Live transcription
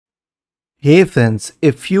Hey friends,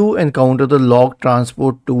 if you encounter the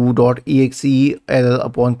Logtransport2.exe error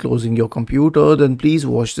upon closing your computer, then please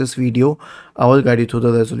watch this video. I will guide you through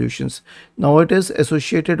the resolutions. Now it is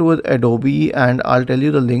associated with Adobe and I'll tell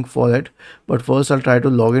you the link for it. But first I'll try to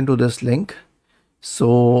log into this link.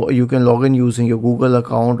 So you can log in using your Google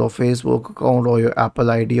account or Facebook account or your Apple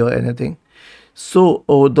ID or anything. So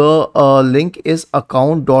the link is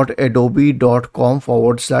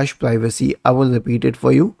account.adobe.com/privacy. I will repeat it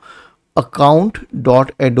for you,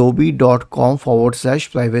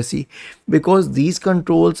 account.adobe.com/privacy, because these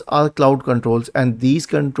controls are cloud controls and these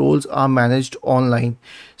controls are managed online.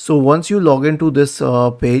 So once you log into this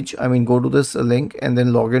page, go to this link and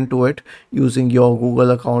then log into it using your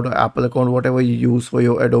Google account or Apple account, whatever you use for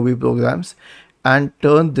your Adobe programs, and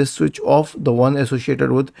turn this switch off, the one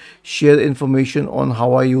associated with share information on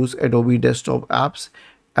how I use Adobe desktop apps,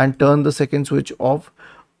 and turn the second switch off,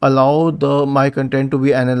 allow the my content to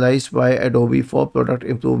be analyzed by Adobe for product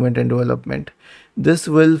improvement and development. This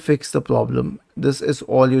will fix the problem. This is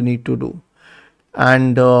all you need to do.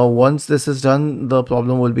 And once this is done, the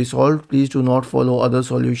problem will be solved. Please do not follow other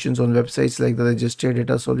solutions on websites like the registry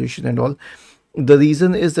editor solution and all. The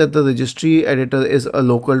reason is that the registry editor is a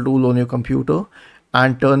local tool on your computer,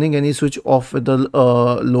 and turning any switch off with the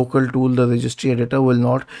local tool, the registry editor, will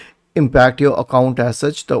not impact your account as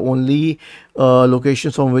such. The only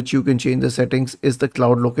locations from which you can change the settings is the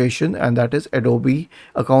cloud location, and that is Adobe,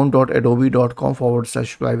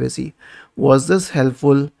 account.adobe.com/privacy. Was this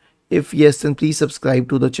helpful? If yes, then please subscribe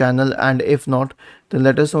to the channel, and if not, then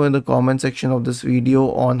let us know in the comment section of this video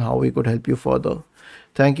on how we could help you further.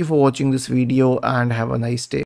 Thank you for watching this video and have a nice day.